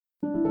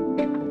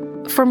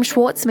From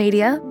Schwartz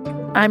Media,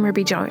 I'm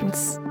Ruby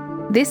Jones.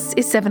 This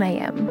is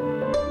 7am.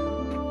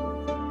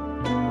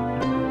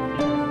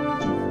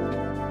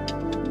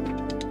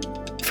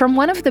 From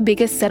one of the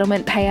biggest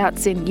settlement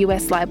payouts in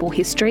US libel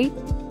history,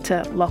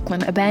 to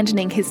Lachlan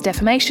abandoning his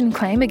defamation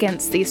claim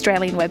against the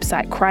Australian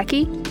website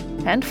Crikey,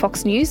 and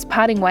Fox News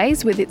parting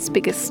ways with its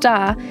biggest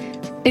star,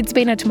 it's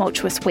been a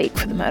tumultuous week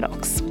for the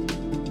Murdochs.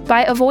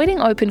 By avoiding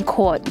open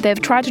court,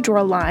 they've tried to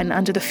draw a line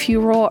under the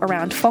furor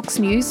around Fox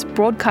News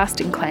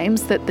broadcasting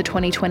claims that the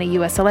 2020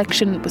 US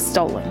election was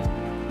stolen.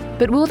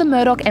 But will the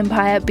Murdoch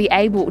empire be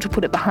able to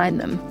put it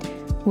behind them?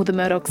 Will the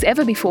Murdochs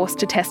ever be forced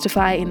to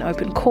testify in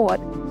open court?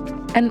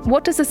 And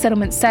what does the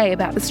settlement say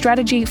about the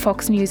strategy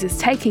Fox News is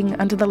taking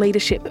under the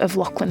leadership of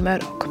Lachlan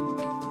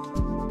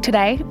Murdoch?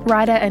 Today,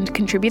 writer and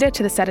contributor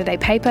to the Saturday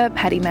paper,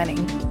 Paddy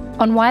Manning,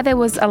 on why there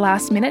was a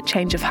last-minute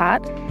change of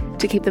heart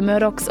to keep the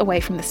Murdochs away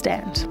from the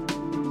stand.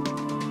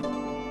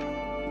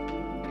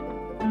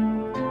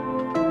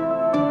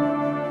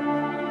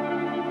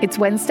 It's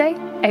Wednesday,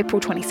 April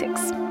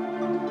 26.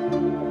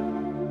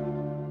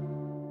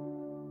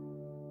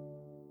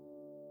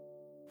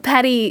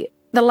 Paddy,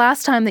 the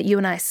last time that you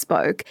and I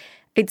spoke,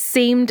 it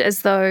seemed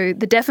as though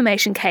the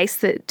defamation case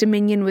that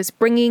Dominion was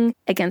bringing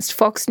against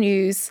Fox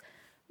News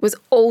was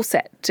all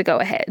set to go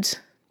ahead.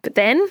 But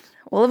then,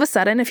 all of a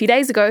sudden, a few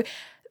days ago,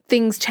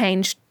 things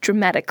changed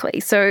dramatically.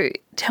 So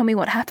tell me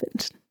what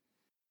happened.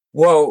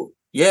 Well,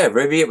 yeah,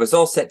 Ruby, it was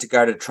all set to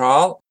go to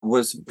trial. It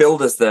was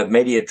billed as the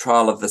media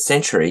trial of the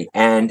century,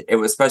 and it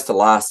was supposed to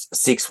last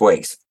 6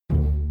 weeks.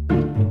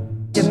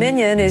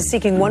 Dominion is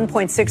seeking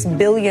 $1.6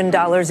 billion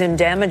in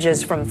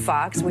damages from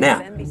Fox.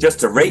 Now,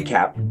 just to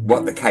recap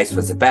what the case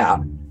was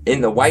about,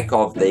 in the wake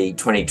of the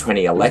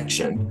 2020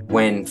 election,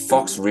 when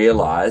Fox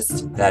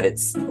realised that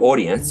its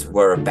audience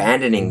were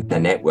abandoning the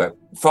network,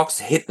 Fox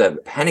hit the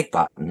panic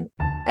button.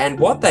 And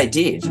what they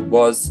did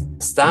was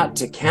start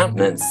to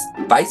countenance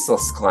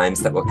baseless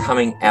claims that were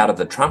coming out of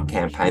the Trump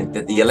campaign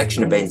that the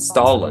election had been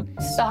stolen.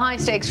 The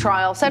high-stakes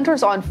trial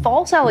centers on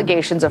false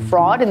allegations of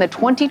fraud in the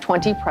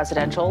 2020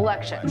 presidential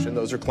election.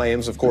 Those are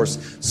claims, of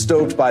course,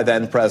 stoked by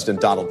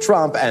then-President Donald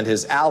Trump and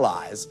his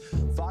allies.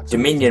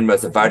 Dominion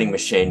was a voting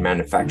machine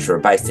manufacturer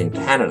based in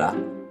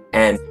Canada,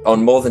 and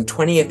on more than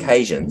 20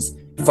 occasions,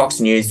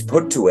 Fox News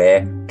put to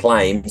air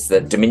claims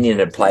that Dominion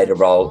had played a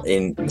role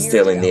in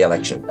stealing the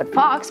election. But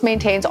Fox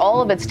maintains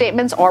all of its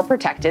statements are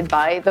protected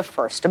by the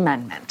First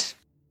Amendment.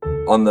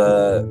 On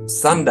the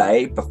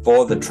Sunday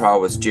before the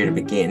trial was due to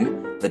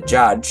begin, the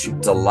judge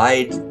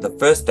delayed the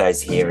first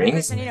day's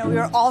hearings. We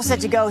were all set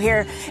to go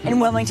here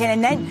in Wilmington,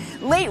 and then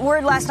late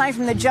word last night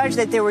from the judge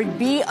that there would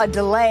be a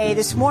delay.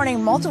 This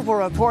morning, multiple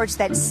reports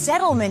that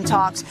settlement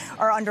talks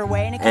are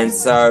underway. And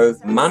so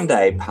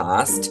Monday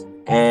passed,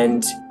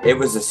 and it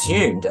was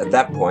assumed at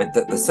that point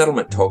that the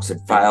settlement talks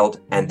had failed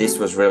and this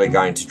was really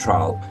going to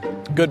trial.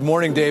 Good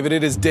morning, David.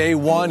 It is day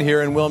one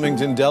here in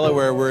Wilmington,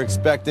 Delaware. We're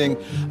expecting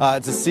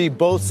to see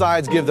both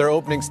sides give their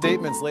opening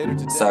statements later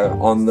today. So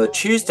on the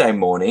Tuesday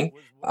morning,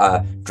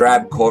 a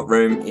drab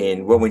courtroom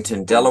in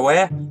Wilmington,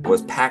 Delaware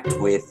was packed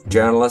with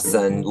journalists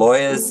and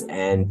lawyers,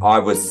 and I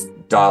was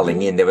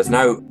dialing in. There was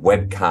no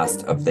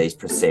webcast of these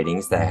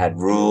proceedings. They had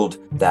ruled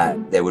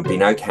that there would be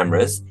no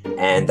cameras,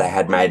 and they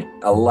had made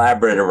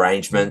elaborate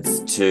arrangements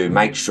to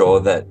make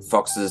sure that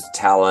Fox's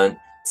talent,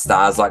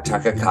 stars like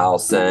Tucker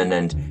Carlson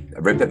and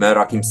Rupert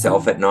Murdoch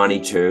himself at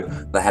 92,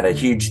 they had a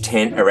huge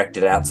tent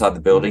erected outside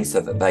the building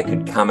so that they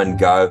could come and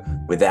go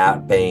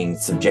without being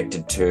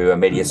subjected to a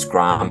media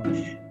scrum.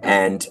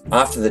 And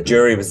after the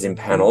jury was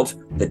impaneled,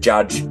 the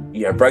judge,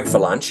 broke for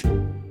lunch.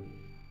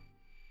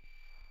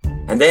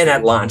 And then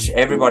at lunch,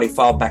 everybody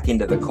filed back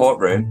into the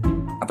courtroom,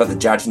 but the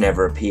judge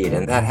never appeared.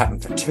 And that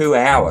happened for 2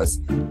 hours.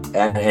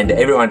 And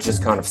everyone's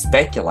just kind of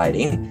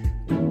speculating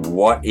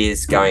what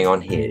is going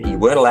on here. You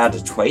weren't allowed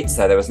to tweet,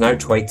 so there was no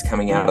tweets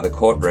coming out of the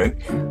courtroom.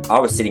 I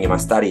was sitting in my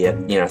study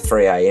at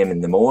 3 a.m.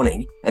 in the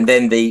morning. And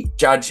then the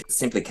judge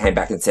simply came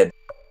back and said,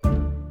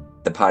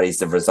 the parties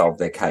have resolved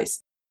their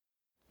case.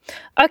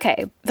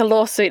 Okay, the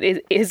lawsuit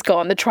is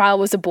gone, the trial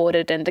was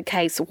aborted and the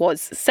case was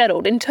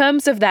settled. In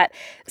terms of that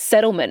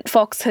settlement,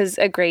 Fox has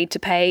agreed to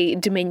pay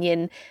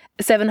Dominion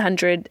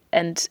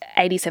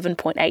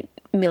 $787.8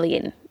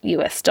 million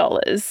US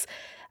dollars.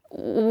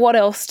 What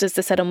else does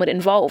the settlement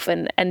involve?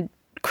 And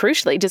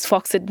crucially, does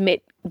Fox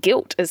admit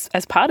guilt as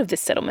part of this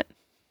settlement?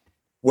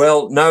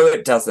 Well, no,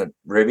 it doesn't,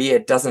 Ruby.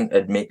 It doesn't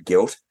admit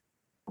guilt.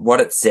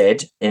 What it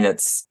said in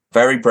its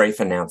very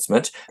brief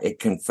announcement, it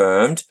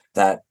confirmed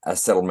that a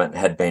settlement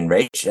had been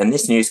reached. And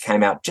this news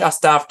came out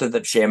just after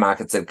the share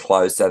markets had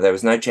closed, so there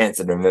was no chance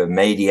of an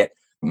immediate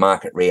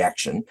market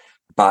reaction.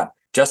 But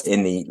just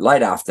in the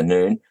late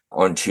afternoon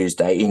on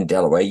Tuesday in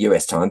Delaware,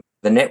 US time,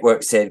 the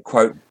network said,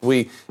 quote,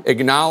 "We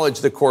acknowledge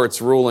the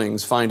court's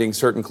rulings finding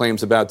certain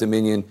claims about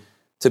Dominion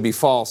to be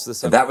false."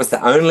 That was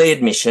the only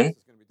admission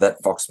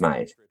that Fox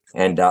made.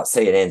 And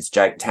CNN's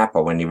Jake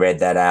Tapper, when he read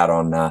that out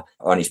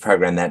on his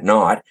program that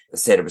night,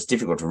 said it was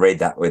difficult to read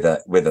that with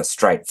a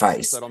straight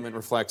face. Settlement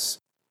reflects.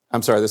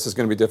 I'm sorry, this is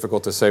going to be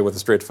difficult to say with a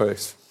straight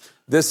face.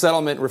 This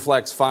settlement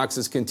reflects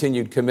Fox's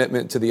continued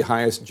commitment to the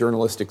highest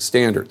journalistic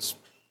standards.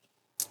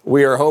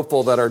 We are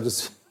hopeful that our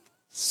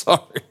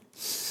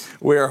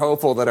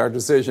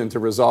decision to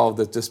resolve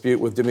the dispute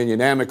with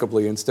Dominion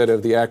amicably instead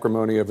of the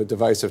acrimony of a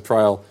divisive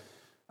trial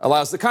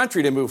allows the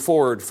country to move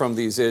forward from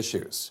these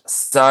issues.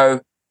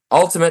 So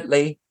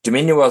ultimately,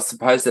 Dominion was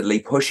supposedly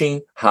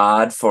pushing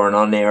hard for an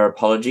on-air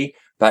apology,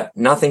 but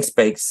nothing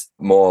speaks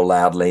more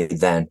loudly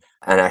than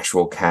an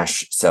actual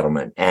cash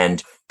settlement.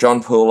 And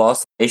John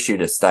Poulos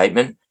issued a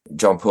statement.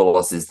 John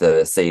Poulos is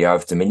the CEO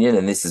of Dominion,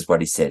 and this is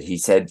what he said. He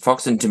said,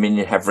 Fox and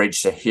Dominion have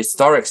reached a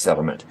historic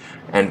settlement.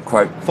 And,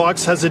 quote,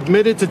 Fox has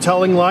admitted to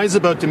telling lies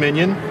about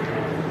Dominion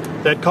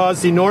that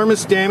caused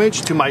enormous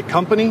damage to my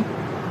company,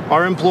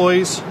 our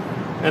employees,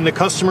 and the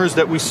customers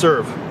that we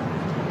serve.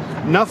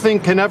 Nothing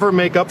can ever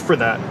make up for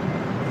that.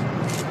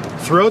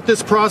 Throughout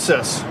this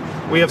process,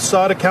 we have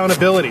sought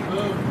accountability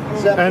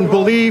and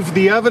believe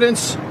the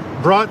evidence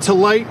brought to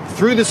light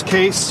through this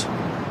case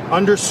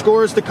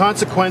underscores the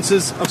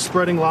consequences of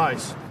spreading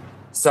lies.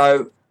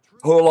 So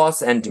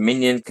Poulos and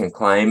Dominion can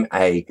claim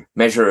a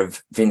measure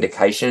of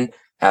vindication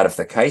out of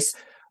the case.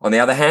 On the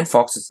other hand,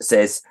 Fox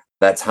says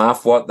that's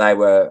half what they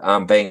were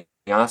being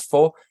asked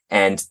for,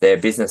 and their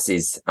business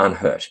is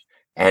unhurt,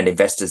 and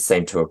investors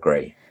seem to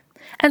agree.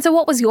 And so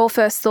what was your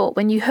first thought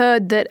when you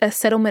heard that a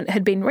settlement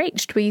had been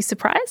reached? Were you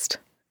surprised?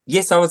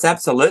 Yes, I was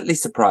absolutely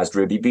surprised,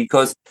 Ruby,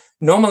 because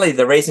normally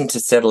the reason to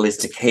settle is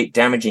to keep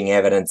damaging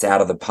evidence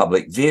out of the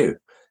public view.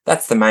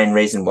 That's the main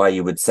reason why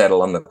you would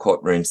settle on the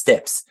courtroom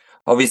steps.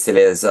 Obviously,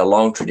 there's a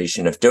long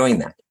tradition of doing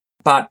that.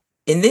 But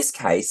in this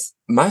case,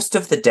 most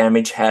of the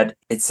damage had,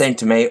 it seemed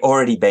to me,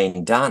 already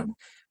been done,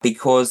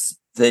 because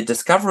the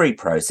discovery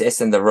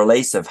process and the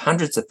release of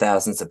hundreds of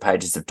thousands of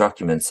pages of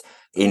documents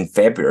in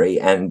February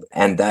and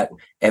that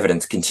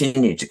evidence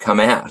continued to come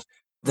out.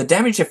 The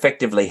damage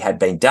effectively had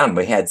been done.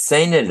 We had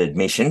seen an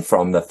admission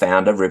from the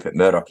founder, Rupert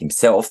Murdoch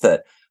himself,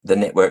 that the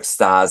network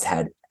stars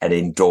had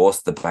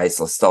endorsed the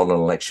baseless stolen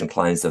election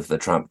claims of the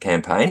Trump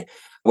campaign.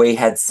 We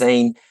had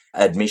seen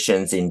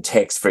admissions in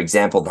text, for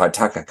example, by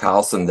Tucker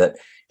Carlson, that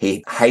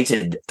he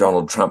hated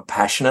Donald Trump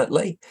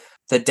passionately.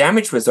 The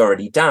damage was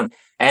already done.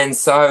 And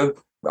so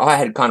I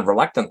had kind of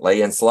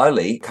reluctantly and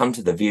slowly come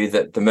to the view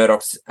that the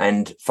Murdochs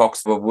and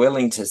Fox were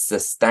willing to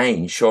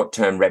sustain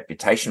short-term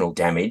reputational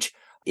damage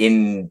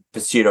in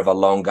pursuit of a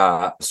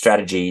longer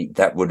strategy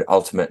that would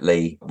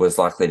ultimately was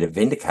likely to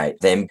vindicate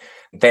them,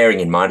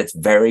 bearing in mind it's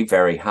very,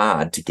 very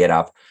hard to get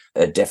up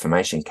a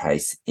defamation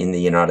case in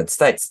the United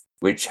States,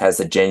 which has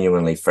a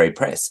genuinely free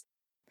press.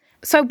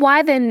 So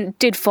why then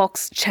did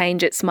Fox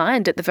change its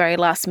mind at the very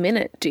last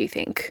minute, do you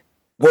think?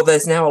 Well,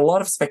 there's now a lot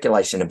of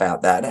speculation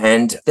about that,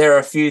 and there are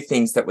a few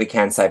things that we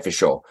can say for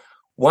sure.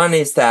 One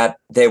is that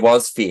there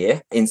was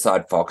fear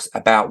inside Fox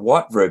about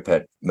what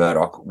Rupert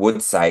Murdoch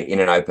would say in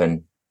an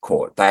open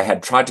court. They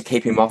had tried to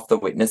keep him off the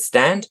witness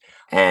stand,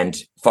 and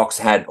Fox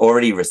had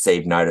already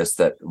received notice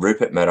that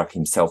Rupert Murdoch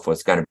himself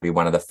was going to be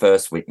one of the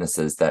first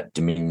witnesses that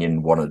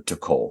Dominion wanted to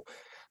call.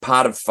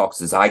 Part of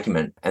Fox's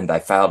argument, and they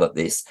failed at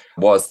this,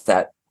 was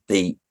that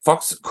the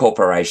Fox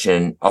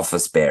Corporation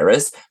office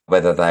bearers,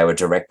 whether they were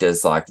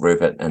directors like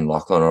Rupert and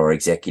Lachlan or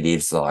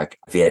executives like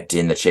Viet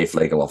Din, the chief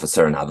legal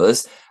officer, and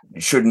others,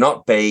 should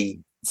not be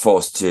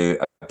forced to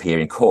appear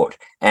in court.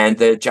 And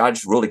the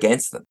judge ruled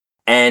against them.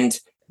 And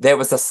there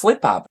was a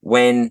slip-up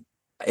when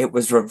it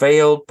was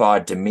revealed by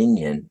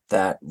Dominion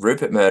that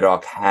Rupert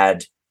Murdoch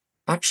had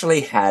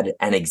actually had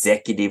an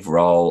executive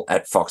role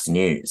at Fox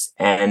News.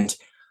 And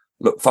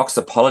look, Fox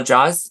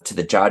apologised to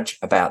the judge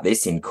about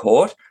this in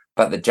court,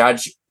 but the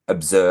judge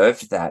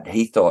observed that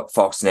he thought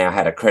Fox now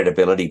had a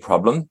credibility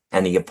problem,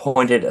 and he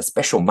appointed a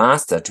special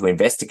master to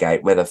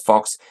investigate whether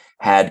Fox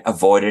had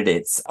avoided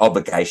its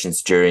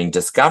obligations during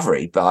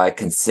discovery by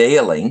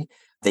concealing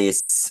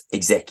this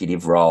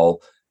executive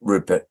role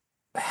Rupert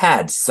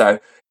had. So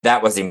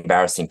that was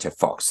embarrassing to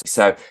Fox.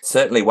 So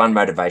certainly one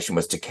motivation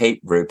was to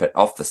keep Rupert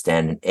off the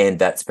stand and end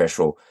that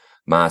special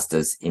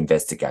master's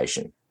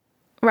investigation.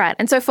 Right,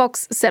 and so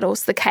Fox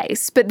settles the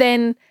case. But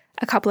then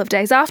a couple of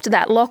days after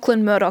that,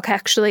 Lachlan Murdoch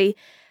actually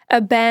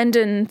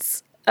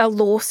abandons a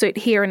lawsuit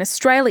here in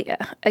Australia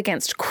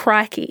against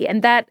Crikey,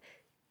 and that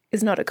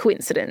is not a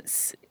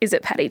coincidence, is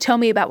it, Paddy? Tell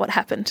me about what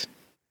happened.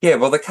 Yeah,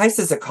 well, the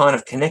cases are kind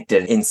of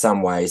connected in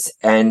some ways,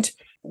 and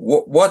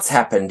what's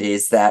happened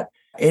is that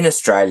in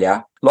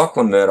Australia,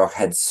 Lachlan Murdoch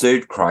had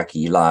sued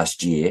Crikey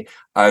last year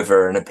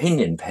over an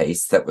opinion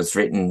piece that was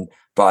written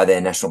by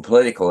their national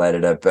political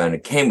editor,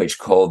 Bernard Kenwich,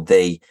 called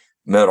The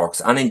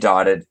Murdochs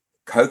Unindicted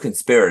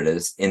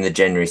Co-Conspirators in the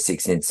January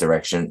 6th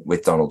Insurrection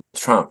with Donald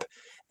Trump.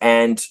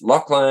 And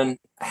Lachlan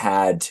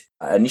had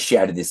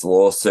initiated this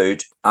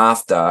lawsuit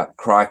after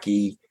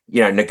Crikey,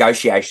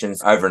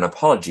 negotiations over an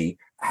apology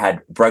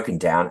had broken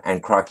down,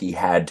 and Crikey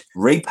had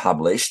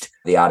republished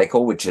the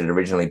article, which had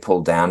originally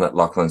pulled down at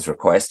Lachlan's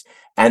request,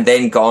 and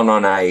then gone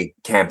on a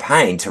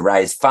campaign to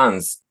raise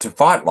funds to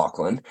fight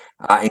Lachlan,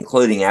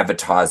 including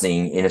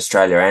advertising in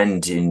Australia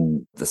and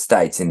in the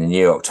States in the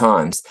New York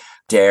Times,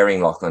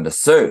 daring Lachlan to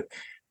sue.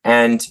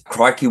 And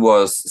Crikey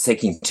was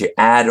seeking to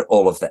add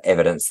all of the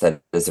evidence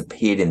that has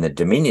appeared in the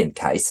Dominion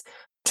case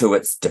to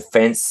its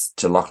defence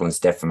to Lachlan's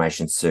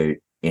defamation suit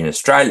in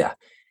Australia.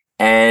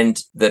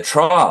 And the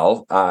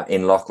trial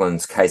in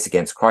Lachlan's case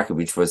against Crikey,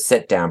 which was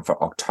set down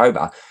for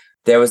October,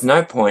 there was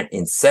no point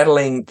in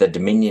settling the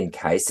Dominion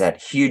case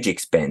at huge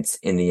expense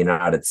in the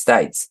United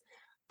States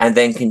and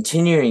then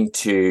continuing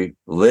to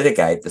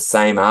litigate the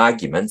same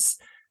arguments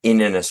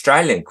in an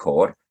Australian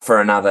court for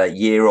another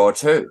year or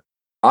two.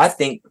 I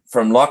think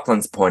from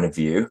Lachlan's point of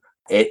view,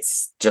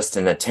 it's just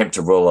an attempt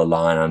to rule a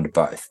line under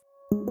both.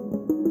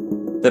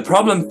 The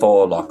problem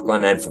for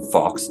Lachlan and for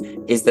Fox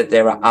is that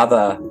there are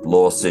other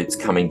lawsuits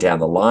coming down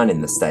the line in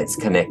the States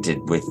connected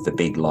with the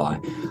big lie,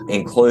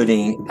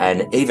 including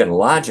an even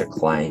larger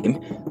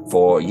claim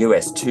for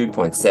US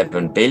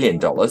 $2.7 billion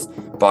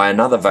by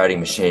another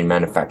voting machine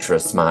manufacturer,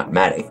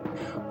 Smartmatic.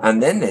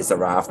 And then there's a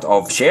raft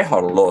of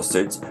shareholder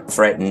lawsuits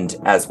threatened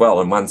as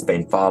well, and one's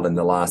been filed in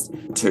the last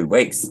 2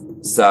 weeks.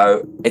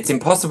 So it's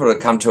impossible to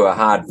come to a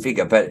hard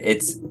figure, but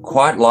it's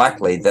quite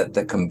likely that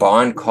the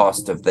combined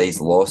cost of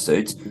these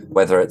lawsuits,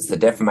 whether it's the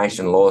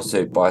defamation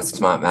lawsuit by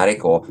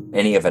Smartmatic or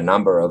any of a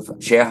number of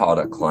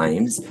shareholder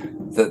claims,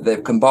 that the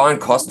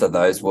combined cost of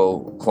those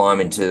will climb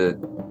into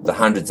the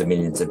hundreds of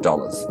millions of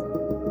dollars.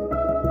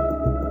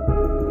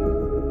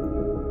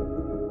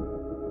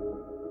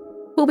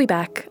 We'll be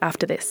back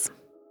after this.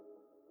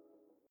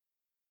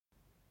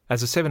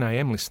 As a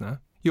 7am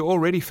listener, you're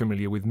already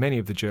familiar with many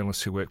of the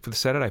journalists who work for the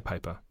Saturday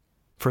paper.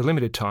 For a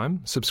limited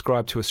time,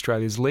 subscribe to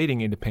Australia's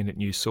leading independent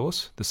news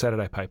source, the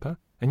Saturday paper,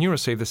 and you'll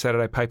receive the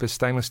Saturday paper's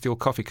stainless steel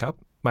coffee cup,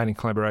 made in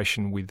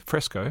collaboration with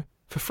Fresco,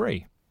 for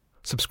free.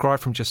 Subscribe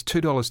from just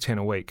 $2.10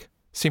 a week.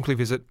 Simply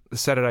visit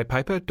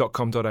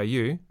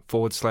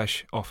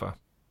thesaturdaypaper.com.au/offer.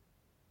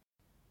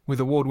 With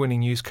award-winning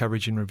news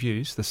coverage and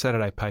reviews, the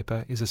Saturday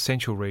paper is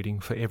essential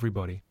reading for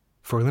everybody.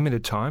 For a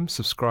limited time,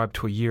 subscribe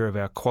to a year of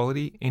our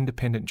quality,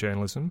 independent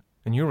journalism,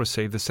 and you'll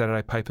receive the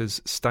Saturday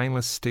paper's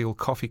stainless steel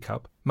coffee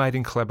cup, made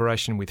in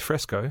collaboration with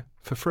Fresco,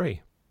 for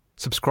free.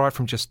 Subscribe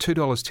from just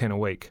 $2.10 a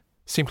week.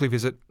 Simply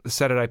visit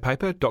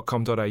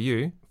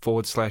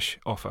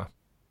thesaturdaypaper.com.au/offer.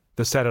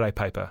 The Saturday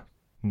paper.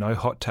 No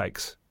hot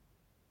takes.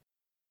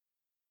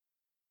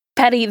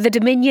 Paddy, the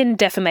Dominion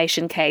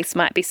defamation case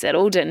might be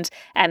settled and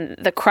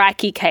the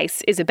Crikey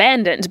case is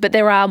abandoned, but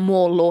there are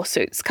more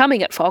lawsuits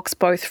coming at Fox,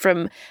 both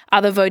from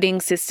other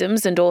voting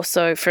systems and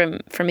also from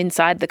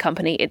inside the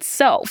company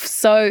itself.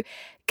 So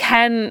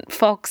can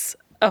Fox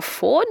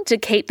afford to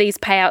keep these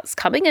payouts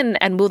coming,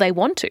 and will they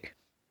want to?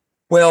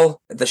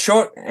 Well, the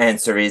short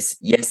answer is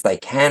yes, they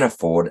can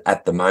afford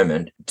at the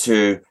moment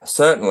to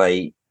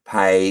certainly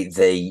pay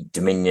the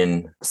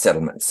Dominion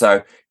settlement.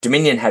 So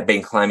Dominion had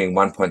been claiming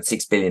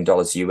 $1.6 billion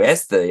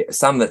US. The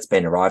sum that's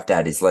been arrived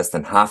at is less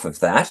than half of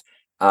that.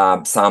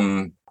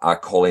 Some are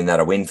calling that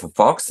a win for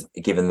Fox,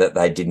 given that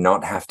they did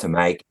not have to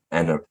make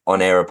an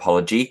on-air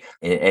apology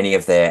in any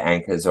of their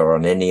anchors or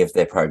on any of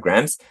their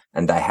programs,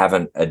 and they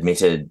haven't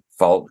admitted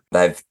fault.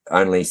 They've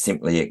only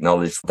simply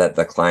acknowledged that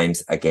the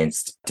claims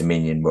against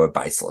Dominion were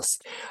baseless.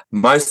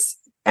 Most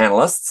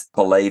analysts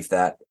believe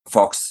that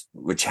Fox,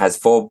 which has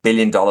 $4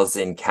 billion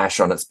in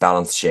cash on its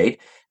balance sheet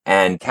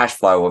and cash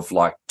flow of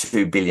like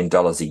 $2 billion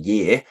a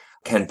year,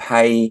 can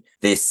pay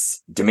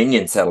this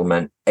Dominion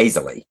settlement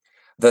easily.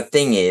 The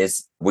thing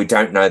is, we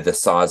don't know the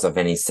size of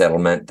any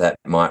settlement that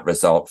might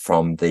result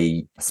from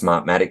the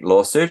Smartmatic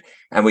lawsuit,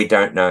 and we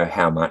don't know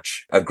how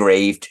much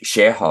aggrieved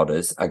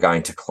shareholders are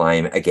going to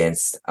claim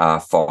against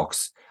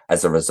Fox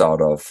as a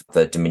result of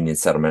the Dominion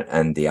settlement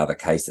and the other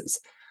cases.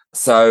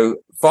 So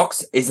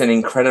Fox is an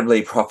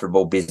incredibly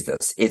profitable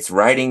business. Its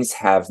ratings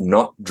have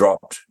not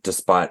dropped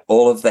despite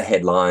all of the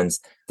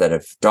headlines that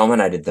have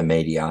dominated the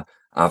media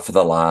for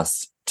the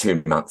last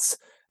 2 months.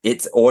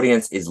 Its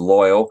audience is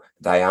loyal.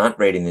 They aren't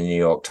reading the New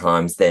York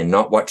Times. They're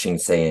not watching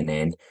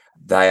CNN.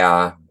 They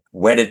are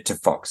wedded to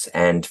Fox,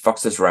 and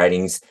Fox's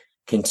ratings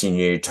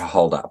continue to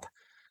hold up.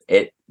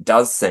 It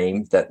does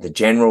seem that the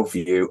general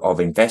view of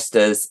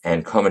investors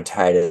and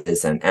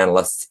commentators and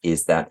analysts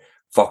is that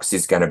Fox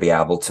is going to be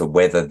able to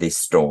weather this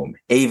storm,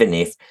 even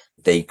if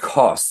the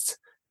costs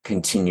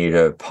continue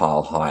to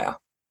pile higher.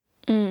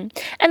 And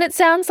it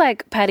sounds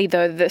like, Paddy,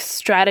 though, the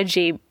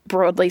strategy,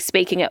 broadly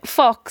speaking, at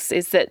Fox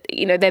is that,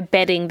 they're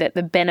betting that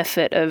the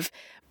benefit of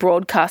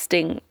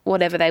broadcasting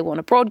whatever they want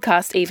to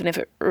broadcast, even if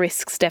it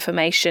risks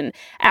defamation,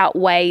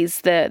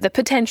 outweighs the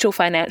potential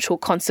financial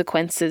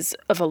consequences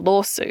of a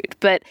lawsuit.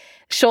 But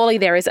surely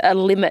there is a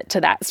limit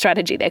to that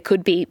strategy. There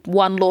could be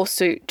one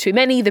lawsuit too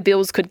many. The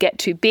bills could get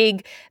too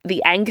big.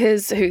 The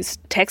anchors whose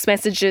text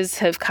messages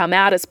have come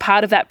out as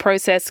part of that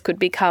process could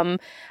become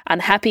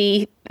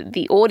unhappy.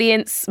 The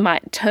audience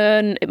might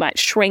turn, it might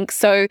shrink.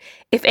 So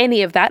if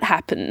any of that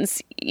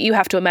happens, you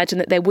have to imagine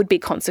that there would be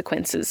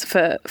consequences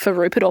for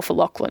Rupert or for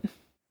Lachlan.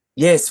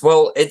 Yes,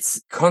 well,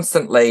 it's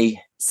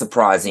constantly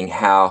surprising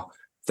how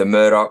the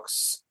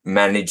Murdochs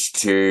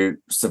managed to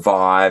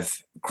survive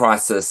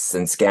crisis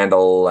and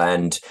scandal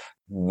and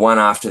one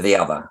after the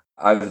other.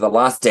 Over the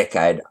last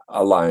decade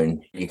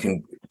alone, you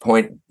can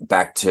point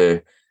back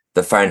to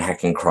the phone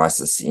hacking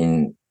crisis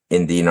in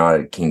the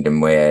United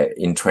Kingdom, where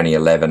in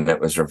 2011 it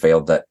was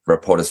revealed that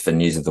reporters for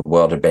News of the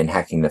World had been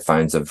hacking the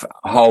phones of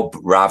a whole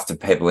raft of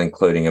people,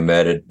 including a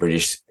murdered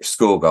British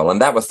schoolgirl.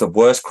 And that was the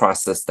worst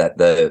crisis that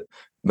the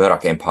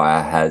Murdoch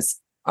empire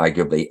has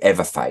arguably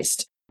ever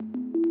faced.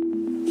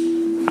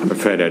 I'm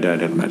afraid I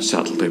don't have much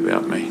subtlety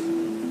about me.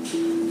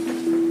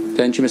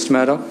 Don't you, Mr.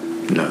 Murdoch?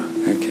 No.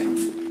 Okay.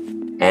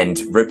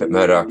 And Rupert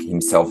Murdoch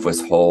himself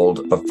was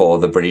hauled before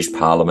the British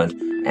Parliament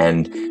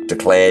and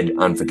declared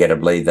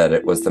unforgettably that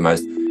it was the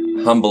most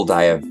humble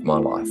day of my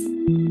life.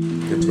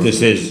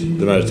 This is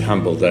the most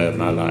humble day of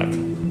my life.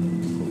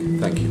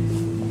 Thank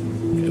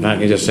you. If I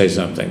can just say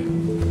something.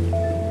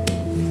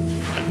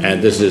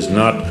 And this is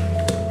not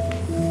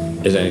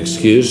as an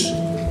excuse,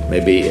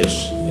 maybe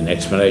it's an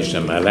explanation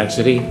of my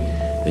laxity.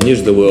 The News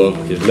of the World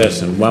is less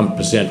than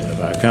 1% of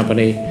our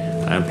company.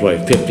 I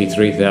employ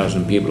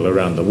 53,000 people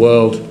around the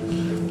world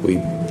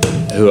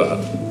who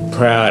are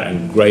proud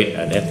and great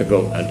and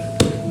ethical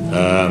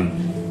and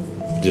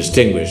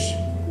distinguished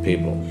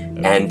people.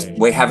 And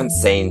we haven't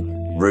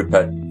seen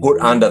Rupert put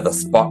under the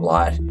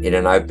spotlight in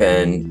an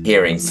open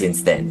hearing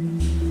since then.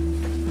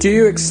 Do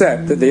you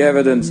accept that the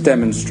evidence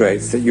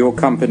demonstrates that your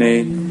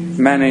company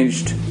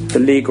managed the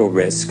legal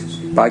risk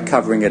by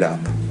covering it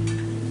up?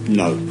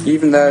 No.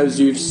 Even though,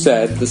 as you've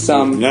said,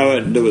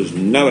 there was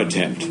no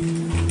attempt,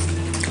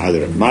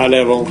 either at my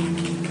level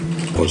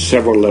or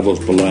several levels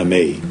below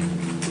me,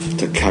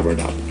 to cover it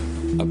up.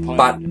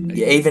 But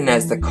even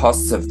as the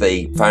costs of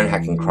the phone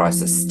hacking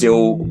crisis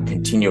still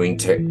continuing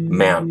to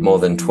mount more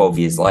than 12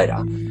 years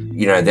later,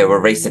 there were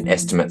recent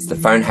estimates the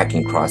phone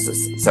hacking crisis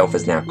itself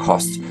has now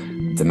cost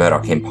the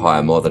Murdoch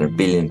empire more than £1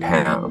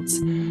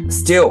 billion.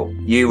 Still,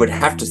 you would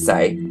have to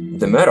say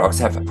the Murdochs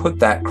have put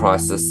that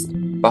crisis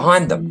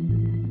behind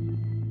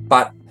them.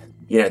 But,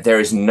 there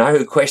is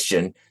no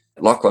question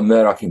Lachlan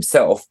Murdoch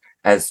himself,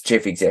 as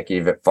chief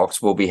executive at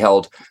Fox, will be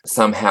held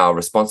somehow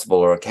responsible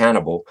or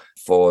accountable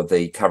for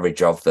the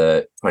coverage of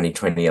the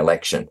 2020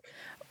 election.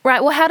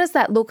 Right. Well, how does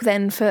that look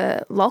then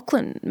for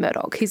Lachlan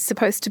Murdoch? He's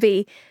supposed to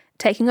be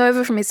taking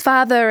over from his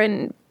father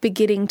and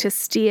beginning to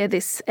steer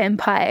this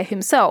empire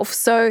himself.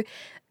 So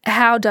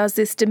how does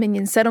this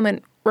Dominion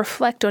settlement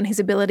reflect on his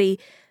ability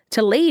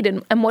to lead,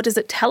 and what does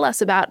it tell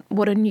us about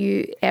what a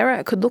new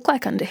era could look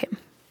like under him?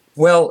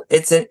 Well,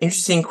 it's an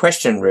interesting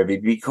question, Ruby,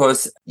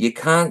 because you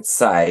can't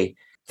say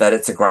that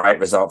it's a great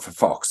result for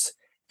Fox.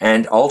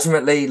 And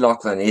ultimately,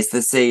 Lachlan is the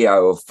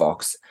CEO of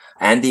Fox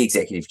and the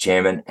executive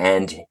chairman,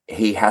 and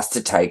he has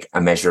to take a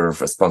measure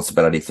of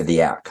responsibility for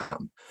the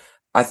outcome.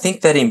 I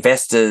think that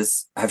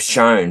investors have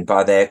shown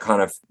by their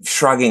kind of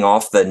shrugging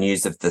off the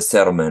news of the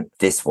settlement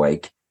this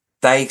week,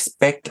 they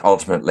expect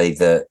ultimately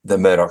the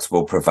Murdochs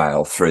will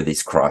prevail through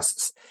this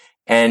crisis.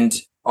 And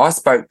I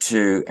spoke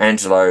to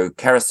Angelo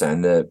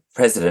Carasone, the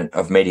president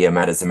of Media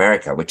Matters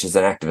America, which is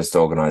an activist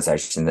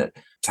organisation that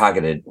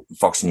targeted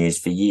Fox News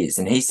for years.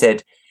 And he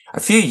said a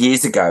few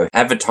years ago,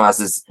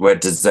 advertisers were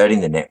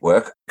deserting the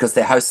network because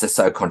their hosts are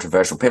so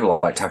controversial.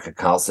 People like Tucker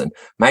Carlson,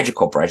 major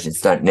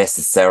corporations don't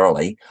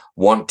necessarily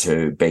want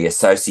to be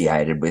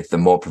associated with the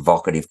more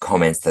provocative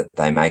comments that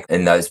they make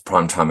in those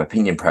primetime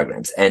opinion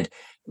programs. And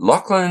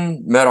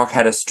Lachlan Murdoch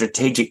had a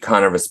strategic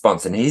kind of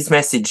response, and his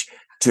message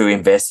to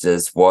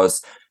investors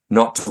was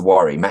not to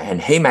worry.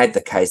 And he made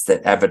the case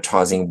that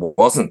advertising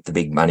wasn't the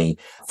big money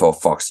for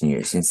Fox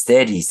News.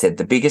 Instead, he said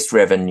the biggest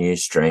revenue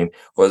stream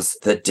was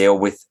the deal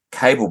with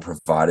cable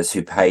providers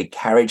who pay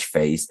carriage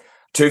fees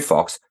to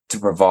Fox to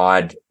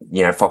provide,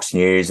 Fox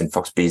News and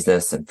Fox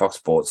Business and Fox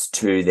Sports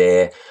to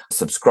their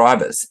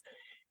subscribers.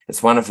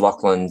 It's one of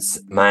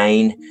Lachlan's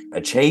main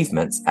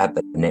achievements at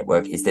the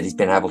network is that he's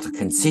been able to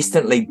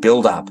consistently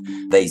build up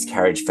these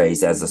carriage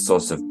fees as a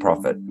source of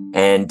profit.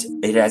 And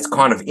it has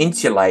kind of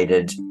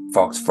insulated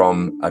Fox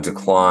from a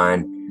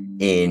decline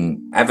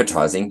in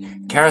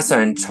advertising.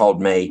 Carasone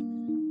told me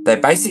they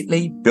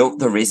basically built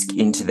the risk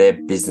into their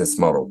business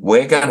model.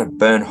 We're going to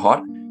burn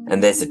hot,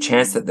 and there's a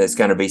chance that there's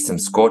going to be some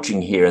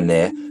scorching here and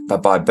there,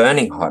 but by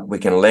burning hot, we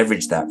can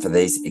leverage that for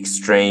these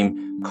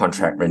extreme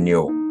contract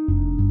renewal.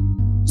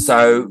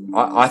 So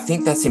I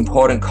think that's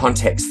important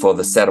context for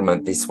the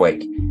settlement this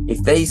week.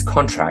 If these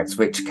contracts,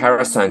 which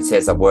Carasone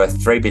says are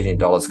worth $3 billion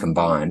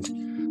combined,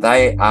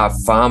 they are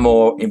far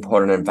more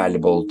important and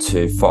valuable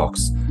to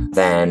Fox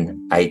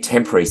than a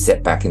temporary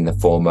setback in the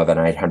form of an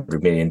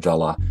 $800 million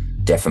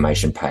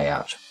defamation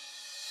payout.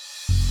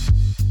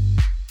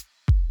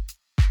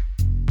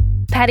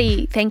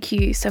 Paddy, thank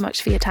you so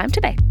much for your time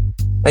today.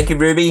 Thank you,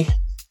 Ruby.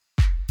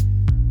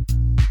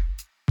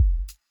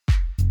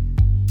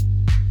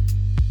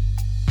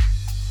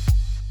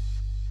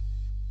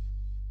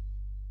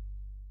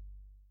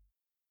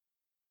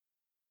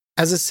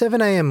 As a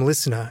 7am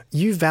listener,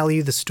 you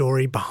value the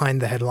story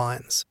behind the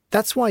headlines.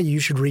 That's why you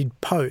should read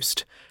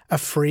Post, a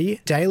free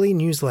daily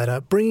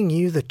newsletter bringing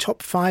you the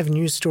top 5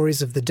 news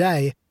stories of the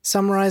day,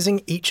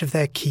 summarising each of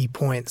their key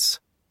points.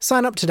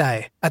 Sign up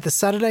today at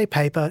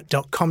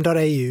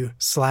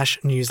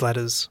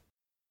thesaturdaypaper.com.au/newsletters.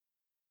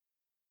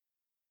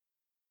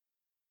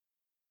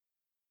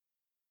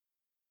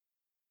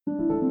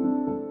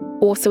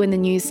 also in the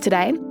news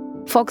today.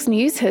 Fox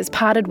News has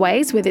parted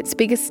ways with its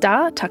biggest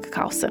star, Tucker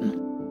Carlson.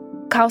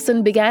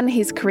 Carlson began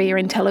his career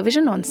in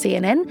television on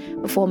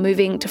CNN before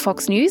moving to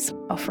Fox News,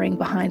 offering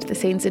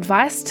behind-the-scenes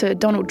advice to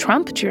Donald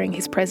Trump during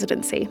his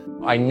presidency.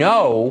 I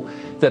know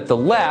that the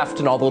left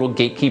and all the little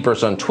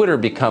gatekeepers on Twitter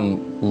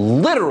become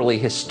literally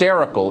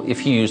hysterical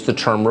if you use the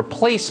term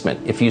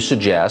replacement, if you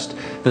suggest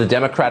that the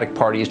Democratic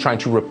Party is trying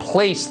to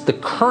replace the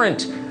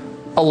current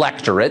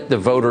electorate, the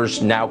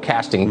voters now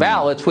casting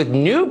ballots, with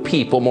new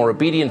people, more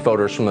obedient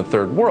voters from the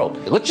third world.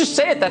 Let's just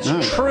say it, that's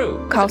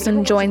true.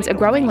 Carlson joins a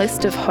growing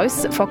list of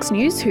hosts at Fox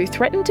News who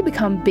threaten to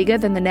become bigger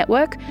than the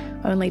network,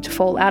 only to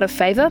fall out of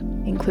favour,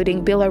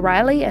 including Bill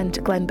O'Reilly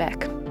and Glenn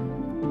Beck.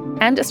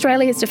 And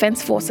Australia's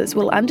Defence Forces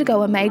will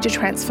undergo a major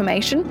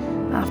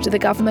transformation after the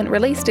government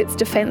released its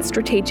Defence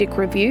Strategic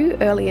Review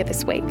earlier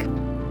this week.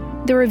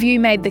 The review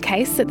made the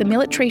case that the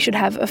military should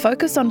have a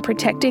focus on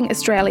protecting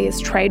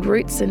Australia's trade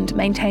routes and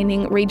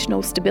maintaining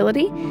regional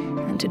stability,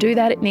 and to do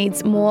that it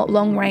needs more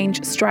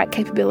long-range strike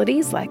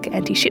capabilities like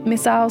anti-ship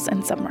missiles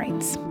and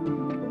submarines.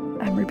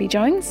 I'm Ruby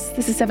Jones,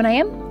 this is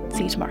 7am,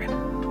 see you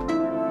tomorrow.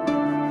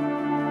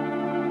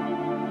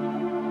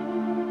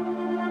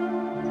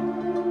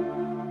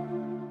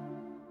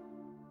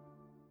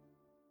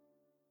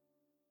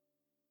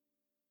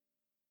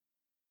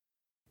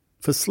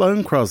 For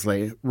Sloane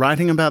Crosley,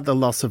 writing about the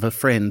loss of a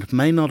friend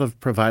may not have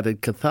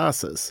provided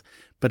catharsis,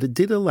 but it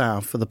did allow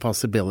for the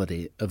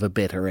possibility of a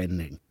better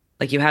ending.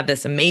 Like, you have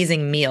this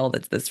amazing meal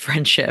that's this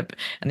friendship,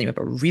 and then you have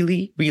a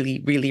really,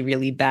 really, really,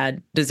 really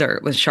bad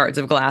dessert with shards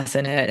of glass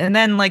in it. And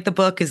then, like, the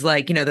book is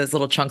like, you know, those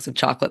little chunks of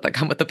chocolate that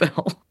come with the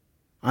bill.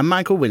 I'm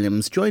Michael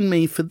Williams. Join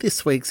me for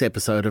this week's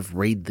episode of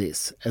Read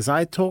This, as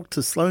I talk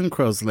to Sloane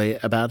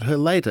Crosley about her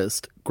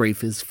latest,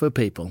 Grief is for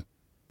People.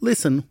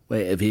 Listen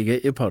wherever you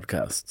get your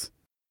podcasts.